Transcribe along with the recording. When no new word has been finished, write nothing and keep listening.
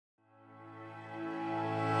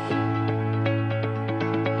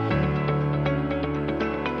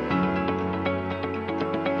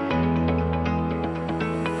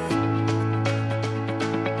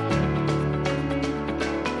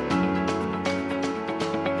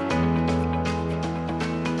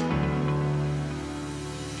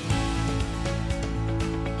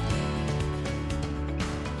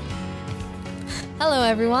Hello,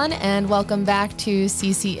 everyone, and welcome back to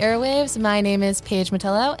CC Airwaves. My name is Paige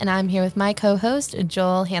Metello, and I'm here with my co-host,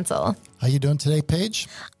 Joel Hansel. How you doing today, Paige?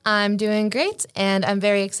 I'm doing great, and I'm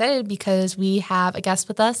very excited because we have a guest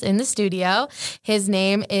with us in the studio. His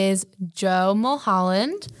name is Joe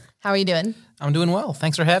Mulholland. How are you doing? I'm doing well.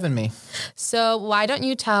 Thanks for having me. So why don't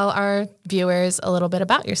you tell our viewers a little bit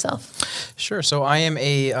about yourself? Sure. So I am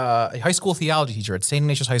a high school theology teacher at St.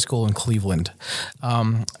 Ignatius High School in Cleveland.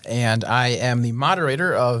 And I am the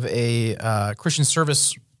moderator of a Christian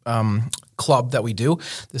service club that we do,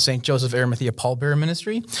 the St. Joseph Arimathea Pallbearer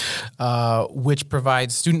Ministry, which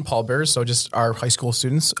provides student pallbearers, so just our high school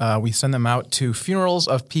students. We send them out to funerals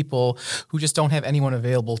of people who just don't have anyone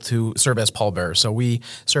available to serve as pallbearers. So we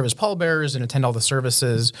serve as pallbearers and attend all the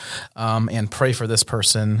services and pray for this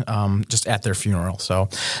person just at their funeral. So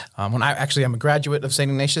I'm a graduate of St.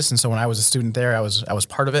 Ignatius, and so when I was a student there, I was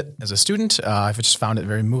part of it as a student. I just found it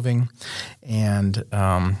very moving, and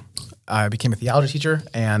I became a theology teacher,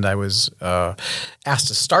 and I was asked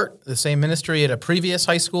to start the same ministry at a previous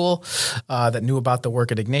high school that knew about the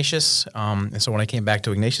work at Ignatius. And so when I came back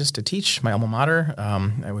to Ignatius to teach my alma mater,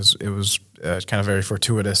 it was kind of very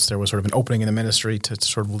fortuitous. There was sort of an opening in the ministry to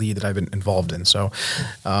sort of lead that I've been involved in. So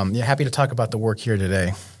happy to talk about the work here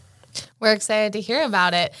today. We're excited to hear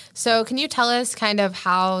about it. So can you tell us kind of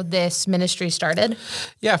how this ministry started?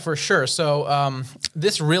 Yeah, for sure. So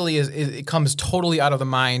this really it comes totally out of the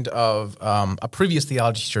mind of a previous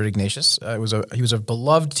theology teacher at Ignatius. He was a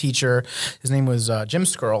beloved teacher. His name was Jim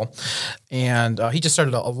Skrull, and he just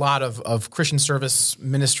started a lot of Christian service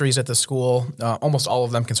ministries at the school. Almost all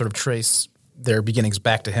of them can sort of trace their beginnings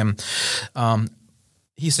back to him.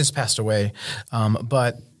 He's since passed away,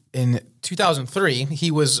 but in 2003,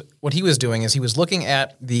 what he was doing is he was looking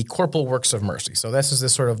at the corporal works of mercy. So this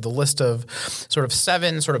is sort of the list of sort of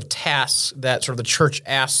 7 sort of tasks that sort of the church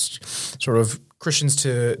asked sort of Christians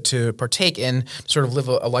to partake in, sort of live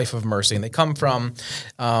a life of mercy. And they come from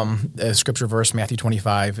a scripture verse, Matthew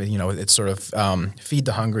 25. It's sort of feed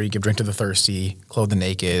the hungry, give drink to the thirsty, clothe the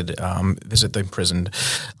naked, visit the imprisoned.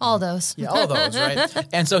 All those. Yeah, all those, right?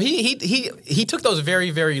 And so he took those very,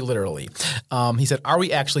 very literally. He said, are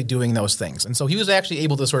we actually doing those things? And so he was actually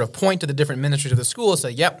able to sort of point to the different ministries of the school and say,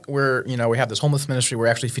 yep, we have this homeless ministry. We're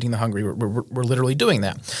actually feeding the hungry. We're literally doing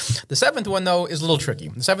that. The 7th one, though, is a little tricky.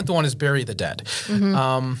 The 7th one is bury the dead.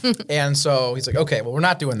 Mm-hmm. And so he's like, okay, well, we're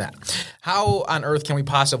not doing that. How on earth can we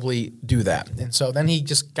possibly do that? And so then he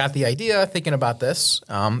just got the idea, thinking about this.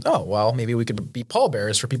 Maybe we could be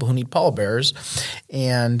pallbearers for people who need pallbearers.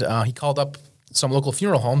 And he called up some local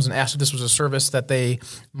funeral homes and asked if this was a service that they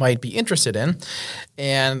might be interested in.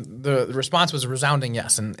 And the response was a resounding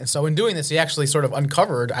yes. And so in doing this, he actually sort of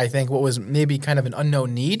uncovered, I think, what was maybe kind of an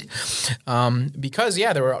unknown need. Because,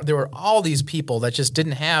 there were all these people that just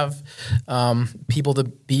didn't have people to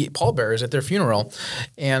be pallbearers at their funeral.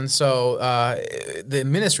 And so the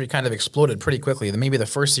ministry kind of exploded pretty quickly. Maybe the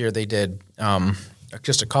first year they did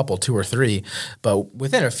just a couple, 2 or 3, but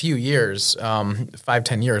within a few years,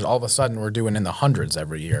 5-10 years, all of a sudden we're doing in the hundreds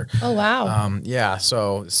every year. Oh, wow.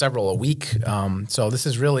 So several a week. So this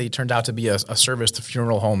has really turned out to be a service to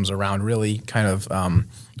funeral homes around really kind of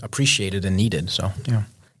appreciated and needed. So, yeah.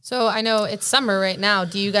 So I know it's summer right now.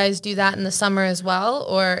 Do you guys do that in the summer as well?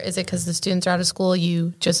 Or is it because the students are out of school,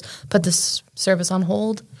 you just put this service on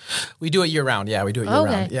hold? We do it year round. Yeah, we do it year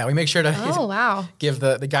round. Yeah, we make sure to give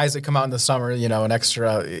the guys that come out in the summer, an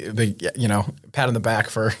extra pat on the back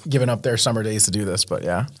for giving up their summer days to do this. But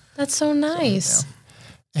yeah. That's so nice. So,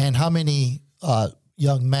 yeah. And how many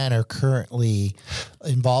young men are currently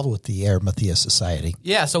involved with the Arimathea Society?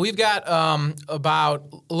 Yeah, so we've got about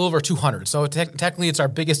a little over 200. So technically, it's our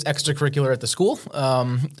biggest extracurricular at the school.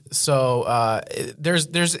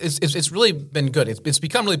 It's really been good. It's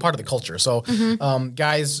become really part of the culture. So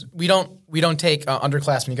guys, we don't take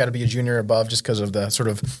underclassmen. You got to be a junior or above just because of the sort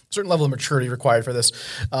of certain level of maturity required for this.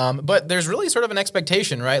 But there's really sort of an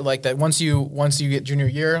expectation, right? Like that once you get junior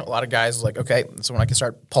year, a lot of guys are like, okay, so when I can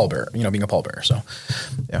start pallbearer, being a pallbearer. So,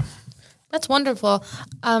 yeah. That's wonderful.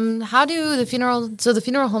 How do the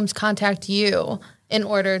funeral homes contact you in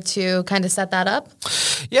order to kind of set that up?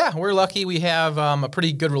 Yeah, we're lucky. We have a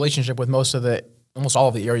pretty good relationship with almost all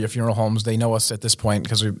of the area funeral homes. They know us at this point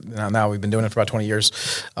because we've been doing it for about 20 years.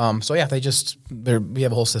 We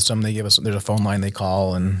have a whole system. There's a phone line they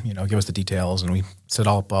call and give us the details, and we set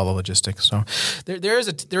up all the logistics. So there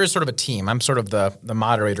is sort of a team. I'm sort of the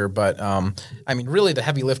moderator, but really the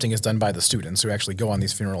heavy lifting is done by the students who actually go on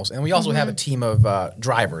these funerals, and we also have a team of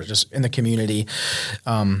drivers just in the community.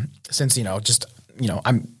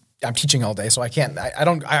 I'm teaching all day, so I can't. I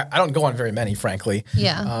don't go on very many, frankly.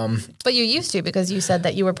 Yeah. But you used to, because you said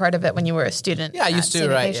that you were part of it when you were a student. Yeah, I used to,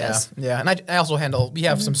 right? Yeah. And I also handle. We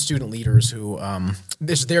have some student leaders who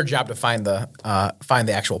it's their job to find the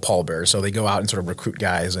actual pallbearer. So they go out and sort of recruit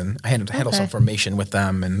guys, and I handle some formation with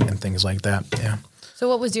them and things like that. Yeah. So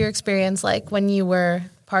what was your experience like when you were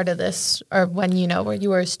part of this, or when where you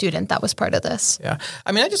were a student that was part of this? Yeah,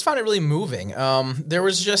 I mean, I just found it really moving. There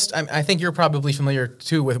was just, I think you're probably familiar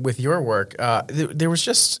too with your work. There was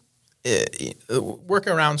just work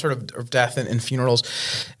around sort of death and funerals.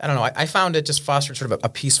 I don't know. I found it just fostered sort of a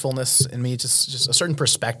peacefulness in me, just a certain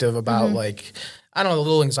perspective about like, I don't know, the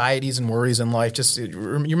little anxieties and worries in life. Just you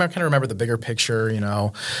kind of remember the bigger picture.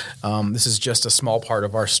 This is just a small part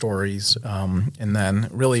of our stories, and then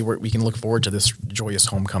really we can look forward to this joyous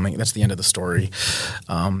homecoming. That's the end of the story.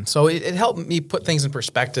 So it helped me put things in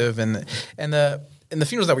perspective, and the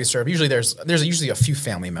funerals that we serve, usually there's usually a few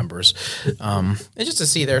family members, and just to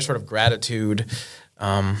see their sort of gratitude,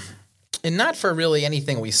 and not for really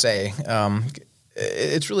anything we say.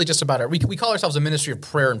 It's really just about it. We call ourselves a ministry of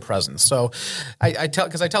prayer and presence. So I tell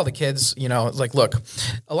the kids, it's like, look,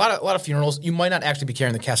 a lot of funerals, you might not actually be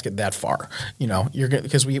carrying the casket that far. You're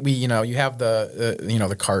because we you have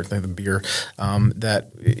the cart, the beer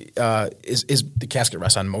that is the casket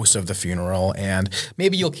rests on most of the funeral, and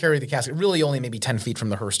maybe you'll carry the casket really only maybe 10 feet from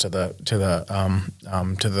the hearse to the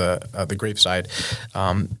graveside.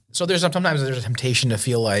 So sometimes there's a temptation to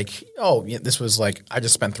feel like, this was like, I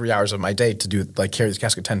just spent 3 hours of my day to do carry this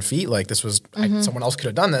casket 10 feet. Like this was someone else could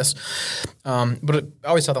have done this. But I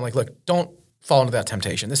always tell them look, don't fall into that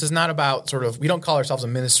temptation. This is not about we don't call ourselves a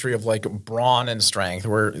ministry of brawn and strength,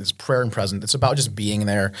 where it's prayer and presence. It's about just being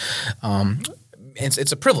there.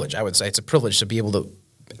 It's a privilege, I would say. It's a privilege to be able to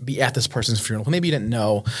be at this person's funeral who maybe you didn't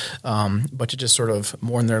know, but to just sort of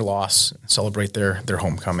mourn their loss, celebrate their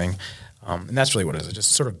homecoming. And that's really what it is,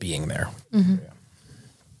 just sort of being there. Mm-hmm.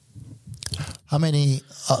 Yeah. How many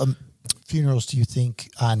funerals do you think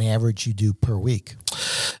on average you do per week?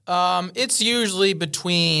 It's usually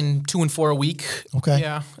between 2 and 4 a week. Okay.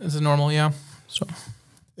 Yeah, it's normal, yeah. So.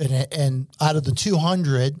 And out of the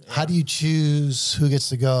 200, how do you choose who gets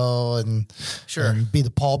to go and be the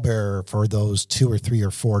pallbearer for those 2 or 3 or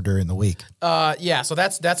 4 during the week? So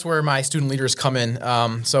that's where my student leaders come in.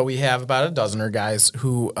 So we have about a dozen guys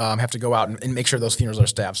who have to go out and make sure those funerals are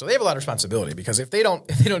staffed. So they have a lot of responsibility, because if they don't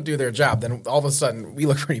do their job, then all of a sudden we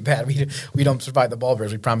look pretty bad. We don't survive the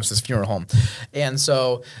pallbearers we promised this funeral home, and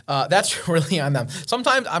so that's really on them.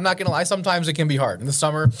 Sometimes, I'm not going to lie, sometimes it can be hard. In the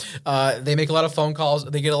summer, they make a lot of phone calls.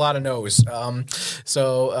 They get a lot of no's.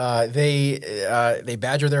 So they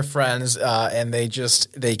badger their friends, and they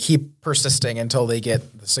keep persisting until they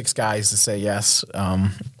get the 6 guys to say yes.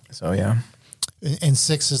 So yeah. And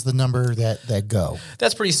 6 is the number that go.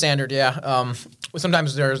 That's pretty standard, yeah.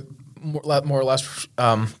 Sometimes there's more or less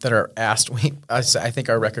that are asked. I think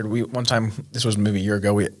our record. One time, this was maybe a year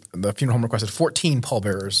ago. The funeral home requested 14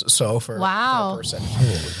 pallbearers. So for a person,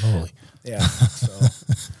 holy moly, yeah. So.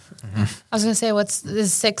 I was going to say,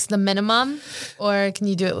 is 6 the minimum, or can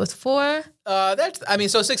you do it with 4?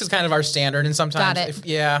 So 6 is kind of our standard, and sometimes, got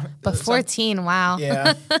it. But 14, wow.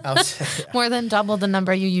 Yeah, more than double the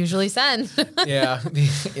number you usually send.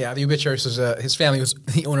 The obituary says his family was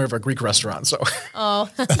the owner of a Greek restaurant. So,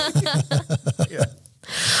 yeah.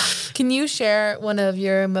 Can you share one of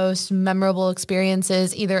your most memorable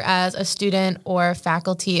experiences, either as a student or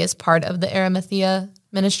faculty, as part of the Arimathea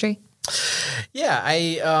ministry? Yeah,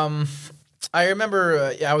 I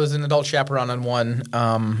remember I was an adult chaperone on one,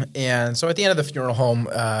 and so at the end of the funeral home,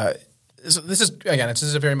 so this is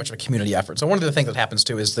very much of a community effort. So one of the things that happens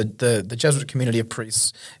too is the Jesuit community of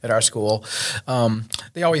priests at our school,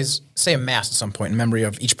 they always say a mass at some point in memory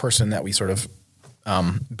of each person that we sort of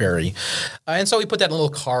bury, and so we put that in a little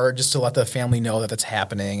card just to let the family know that that's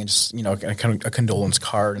happening, and just a condolence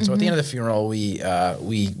card. And so at the end of the funeral, we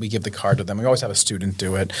give the card to them. We always have a student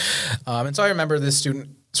do it, and so I remember this student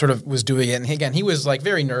sort of was doing it, and again he was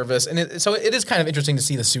very nervous, and so it is kind of interesting to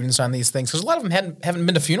see the students on these things, because a lot of them haven't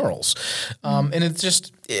been to funerals, and it's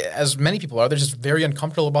just, as many people are, they're just very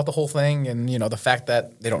uncomfortable about the whole thing, and the fact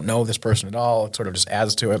that they don't know this person at all, it sort of just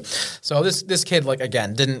adds to it. So this kid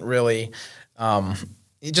didn't really.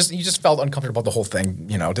 He just felt uncomfortable about the whole thing,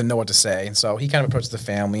 didn't know what to say. And so he kind of approaches the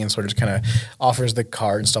family and sort of just kind of offers the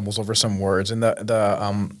card and stumbles over some words. And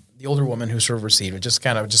the the older woman who sort of received it just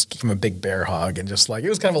gave him a big bear hug and just like, it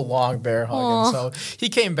was kind of a long bear hug. Aww. And so he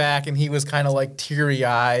came back and he was kind of like teary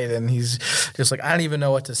eyed and he's just like, I don't even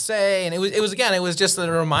know what to say. And it was just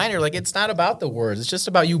a reminder, like, it's not about the words. It's just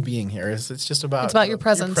about you being here. It's just about, it's about your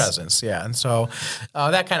presence. Your presence. Yeah. And so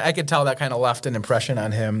I could tell that kind of left an impression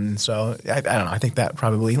on him. And so I don't know. I think that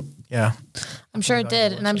probably, yeah. I'm sure it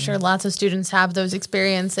did. And I'm sure lots of students have those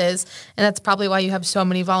experiences. And that's probably why you have so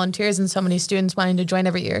many volunteers and so many students wanting to join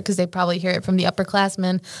every year, because they probably hear it from the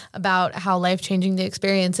upperclassmen about how life-changing the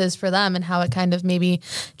experience is for them and how it kind of maybe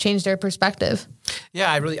changed their perspective. Yeah,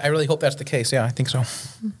 I really hope that's the case. Yeah, I think so.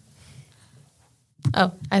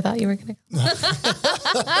 Oh, I thought you were going to.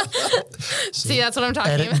 See, that's what I'm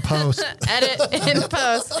talking about. Edit and post. Edit and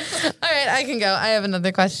post. All right, I can go. I have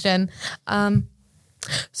another question.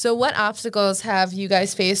 So what obstacles have you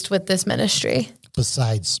guys faced with this ministry?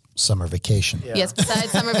 Besides summer vacation. Yeah. Yes,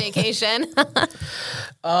 besides summer vacation.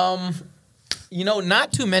 Not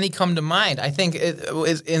too many come to mind. I think it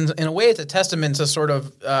is, in a way, it's a testament to sort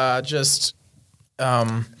of just.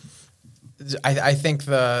 I think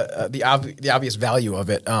the obvious value of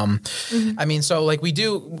it. I mean, so like we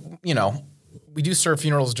do serve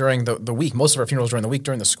funerals during the week. Most of our funerals during the week,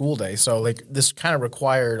 during the school day. So like this kind of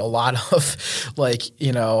required a lot of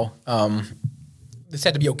this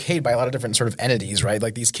had to be okayed by a lot of different sort of entities, right?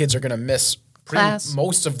 Like these kids are going to miss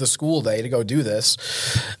most of the school day to go do this.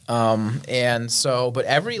 And so, but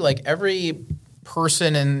every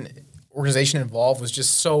person and organization involved was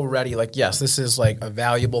just so ready. Like, yes, this is like a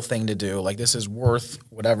valuable thing to do. Like this is worth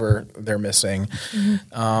whatever they're missing.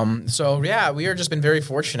 Mm-hmm. So yeah, we have just been very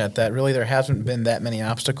fortunate that really there hasn't been that many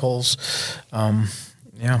obstacles.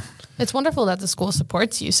 Yeah. It's wonderful that the school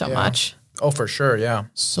supports you so much. Oh, for sure. Yeah.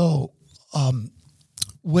 So,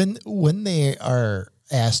 when they are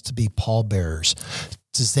asked to be pallbearers,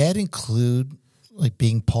 does that include like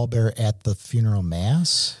being pallbearer at the funeral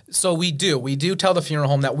mass? So we do tell the funeral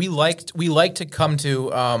home that we like to come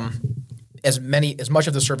to as much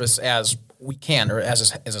of the service as we can, or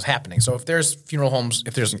as is happening. So if there's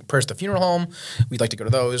prayers at the funeral home, we'd like to go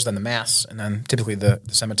to those, then the mass, and then typically the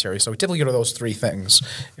cemetery. So we typically go to those three things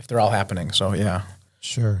if they're all happening. So yeah.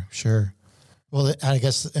 Sure. Well, I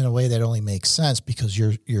guess in a way that only makes sense because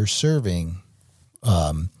you're serving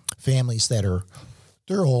families they're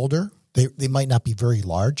older. They might not be very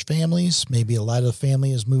large families. Maybe a lot of the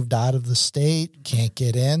family has moved out of the state, can't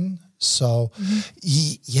get in. So,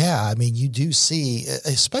 yeah, I mean, you do see,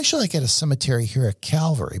 especially like at a cemetery here at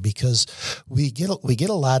Calvary, because we get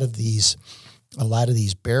a lot of these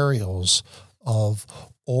burials of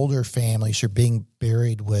older families who are being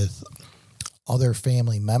buried with other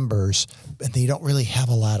family members, and they don't really have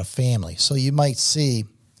a lot of family. So you might see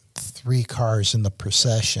 3 cars in the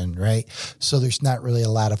procession, right? So there's not really a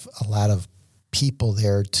lot of people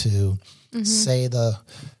there to say the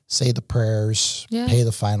prayers, pay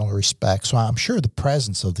the final respect. So I'm sure the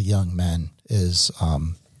presence of the young men is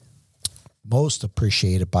most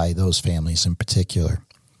appreciated by those families in particular.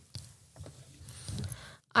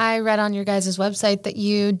 I read on your guys' website that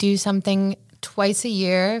you do something twice a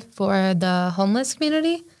year for the homeless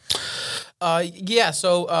community.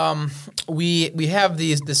 So we have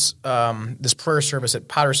this prayer service at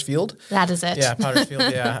Potter's Field. That is it. Yeah, Potter's Field,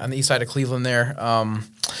 on the east side of Cleveland there,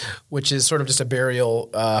 which is sort of just a burial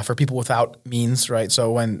for people without means, right?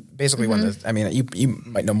 So when you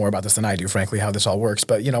might know more about this than I do, frankly, how this all works.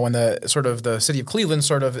 But when the city of Cleveland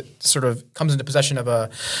sort of comes into possession of a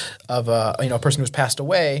person who's passed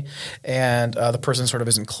away, and the person sort of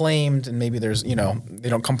isn't claimed, and maybe there's they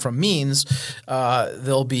don't come from means,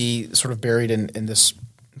 they'll be sort of buried in this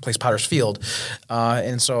place, Potter's Field,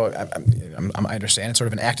 and so I understand it's sort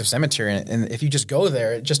of an active cemetery, and if you just go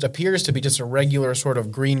there, it just appears to be just a regular sort of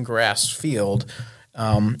green grass field,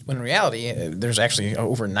 when in reality there's actually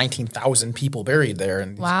over 19,000 people buried there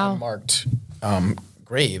in these unmarked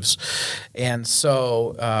graves. And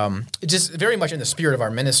so it just very much in the spirit of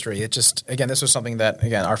our ministry. It just, again, this was something that,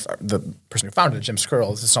 again, the person who founded it, Jim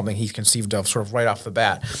Skirl, this is something he conceived of sort of right off the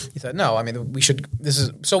bat. He said, no, I mean, we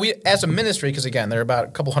as a ministry, because again, there are about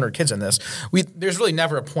a couple hundred kids in this, there's really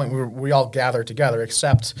never a point where we all gather together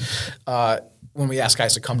except when we ask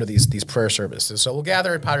guys to come to these prayer services. So we'll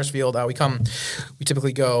gather at Potter's Field. We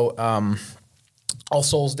typically go All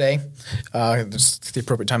Souls Day, this is the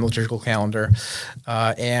appropriate time of the liturgical calendar,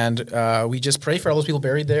 and we just pray for all those people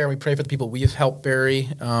buried there. We pray for the people we've helped bury,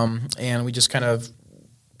 and we just kind of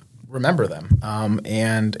remember them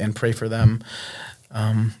and pray for them,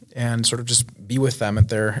 and sort of just be with them at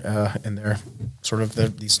in their sort of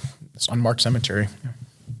this unmarked cemetery.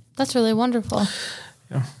 That's really wonderful.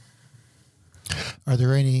 Yeah. Are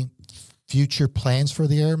there any future plans for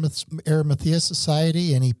the Arimathea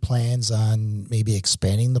Society? Any plans on maybe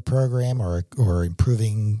expanding the program or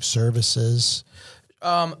improving services?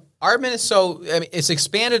 It's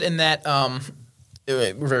expanded in that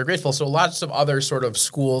we're very grateful. So lots of other sort of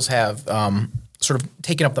schools have sort of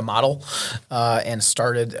taken up the model and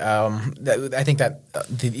started. I think that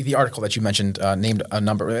the article that you mentioned named a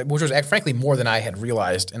number, which was frankly more than I had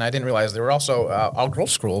realized, and I didn't realize there were also all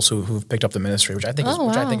girls schools who've picked up the ministry, which I think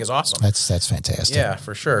is awesome. That's fantastic. Yeah,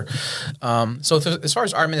 for sure. So as far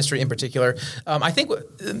as our ministry in particular, I think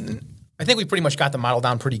we pretty much got the model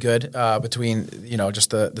down pretty good between just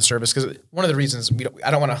the service, because one of the reasons I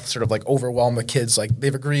don't want to sort of like overwhelm the kids. Like,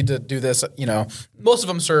 they've agreed to do this. Most of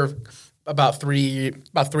them serve about three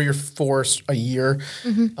or four a year,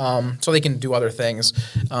 so they can do other things.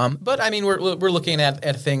 But I mean, we're looking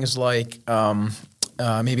at things like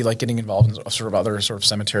maybe like getting involved in sort of other sort of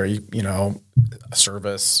cemetery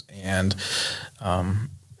service and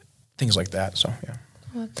things like that. So yeah.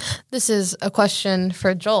 This is a question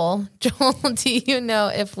for Joel. Joel, do you know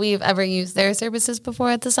if we've ever used their services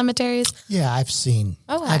before at the cemeteries? Yeah, I've seen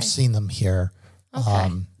them here. Okay.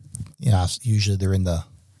 Usually they're in the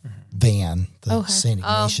van, the St.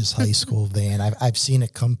 Ignatius High School van. I've seen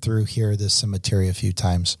it come through here, this cemetery, a few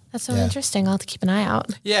times. That's so interesting. I'll have to keep an eye out.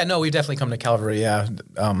 Yeah, no, we've definitely come to Calvary. Yeah,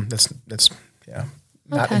 that's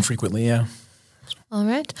not infrequently. Yeah. All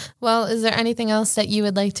right. Well, is there anything else that you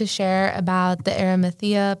would like to share about the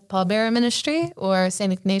Arimathea Pallbearer ministry or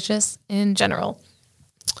St. Ignatius in general?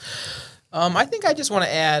 I think I just want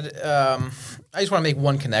to add, I just want to make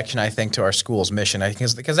one connection, I think, to our school's mission,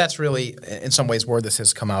 because that's really, in some ways, where this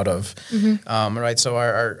has come out of, right? So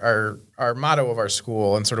our motto of our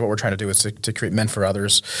school and sort of what we're trying to do is to create men for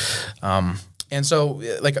others. And so,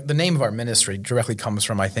 like, the name of our ministry directly comes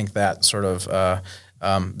from, I think, that sort of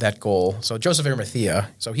that goal. So Joseph Arimathea,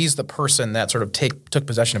 so he's the person that sort of took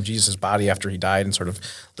possession of Jesus' body after he died and sort of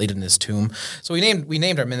laid it in his tomb. So we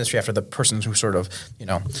named our ministry after the person who sort of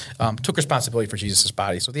took responsibility for Jesus'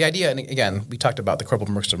 body. So the idea, and again, we talked about the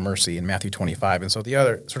corporal works of mercy in Matthew 25, and so the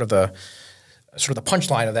other sort of the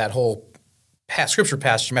punchline of that whole scripture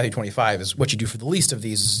passage in Matthew 25 is, what you do for the least of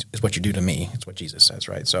these is what you do to me. It's what Jesus says,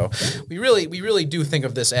 right? So we really do think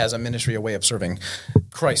of this as a ministry, a way of serving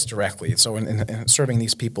Christ directly. So in serving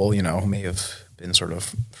these people, who may have been sort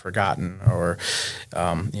of forgotten or,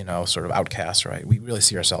 sort of outcast, right? We really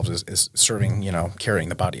see ourselves as serving, carrying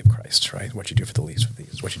the body of Christ, right? What you do for the least of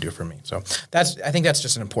these is what you do for me. So I think that's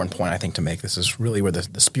just an important point, I think, to make. This is really where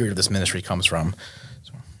the spirit of this ministry comes from.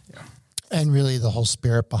 So, yeah. And really the whole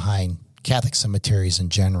spirit behind Catholic cemeteries in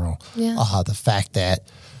general, the fact that,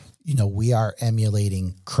 we are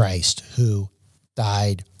emulating Christ, who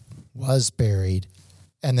died, was buried,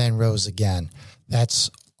 and then rose again.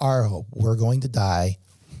 That's our hope. We're going to die.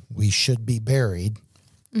 We should be buried,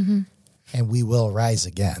 and we will rise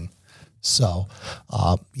again. So,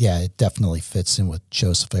 it definitely fits in with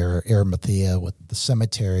Joseph Arimathea, with the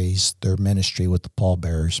cemeteries, their ministry with the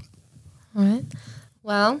pallbearers. All right.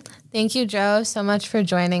 Well, thank you, Joe, so much for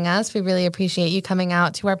joining us. We really appreciate you coming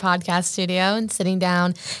out to our podcast studio and sitting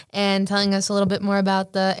down and telling us a little bit more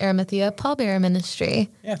about the Arimathea Pallbearer ministry.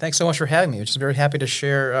 Yeah, thanks so much for having me. I'm just very happy to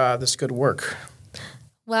share this good work.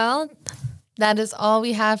 Well, that is all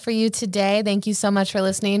we have for you today. Thank you so much for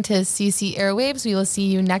listening to CC Airwaves. We will see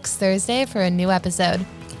you next Thursday for a new episode.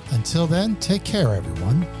 Until then, take care,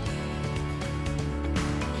 everyone.